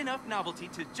just enough novelty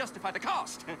to justify the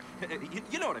cost.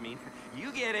 You know what I mean.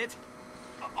 You get it.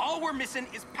 All we're missing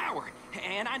is power,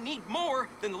 and I need more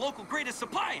than the local grid is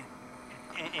supplying.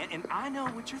 And I know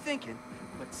what you're thinking,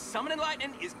 but summoning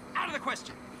lightning is out of the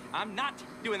question. I'm not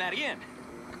doing that again.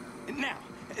 Now,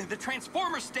 the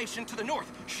transformer station to the north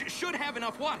should have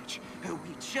enough wattage.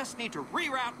 We just need to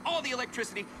reroute all the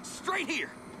electricity straight here.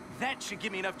 That should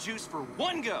give me enough juice for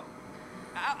one go.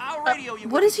 I'll radio you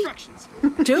what with is he instructions.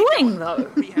 doing,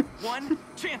 though? We have one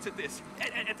chance at this,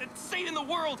 at saving the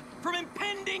world from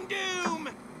impending doom.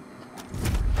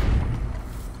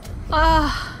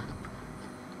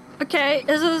 Okay,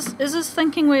 is this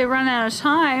thinking we're running out of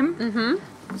time?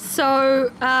 Mm-hmm.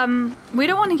 So, we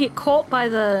don't want to get caught by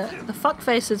the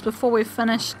fuckfaces before we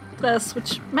finish this,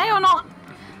 which may or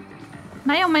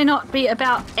may not be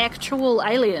about actual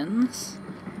aliens.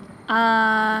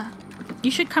 You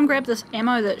should come grab this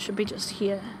ammo that should be just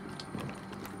here.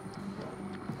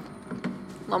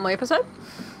 One more episode?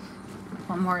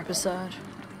 One more episode.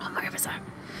 One more episode.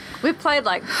 We've played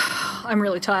I'm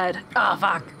really tired. oh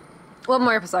fuck. One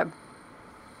more episode.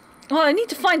 Well, I need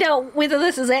to find out whether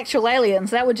this is actual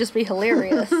aliens. That would just be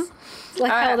hilarious. It's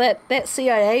like how that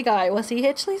CIA guy, was he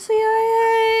actually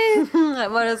CIA?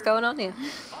 What is going on here?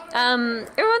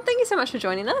 Everyone, thank you so much for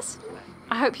joining us.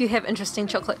 I hope you have interesting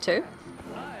chocolate too.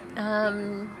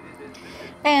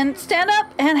 And stand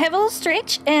up and have a little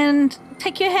stretch and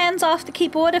take your hands off the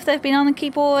keyboard if they've been on the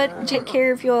keyboard. Take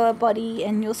care of your body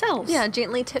and yourselves. Yeah,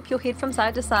 gently tip your head from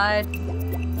side to side.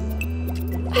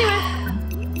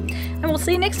 And we'll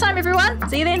see you next time, everyone.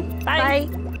 See you then. Bye.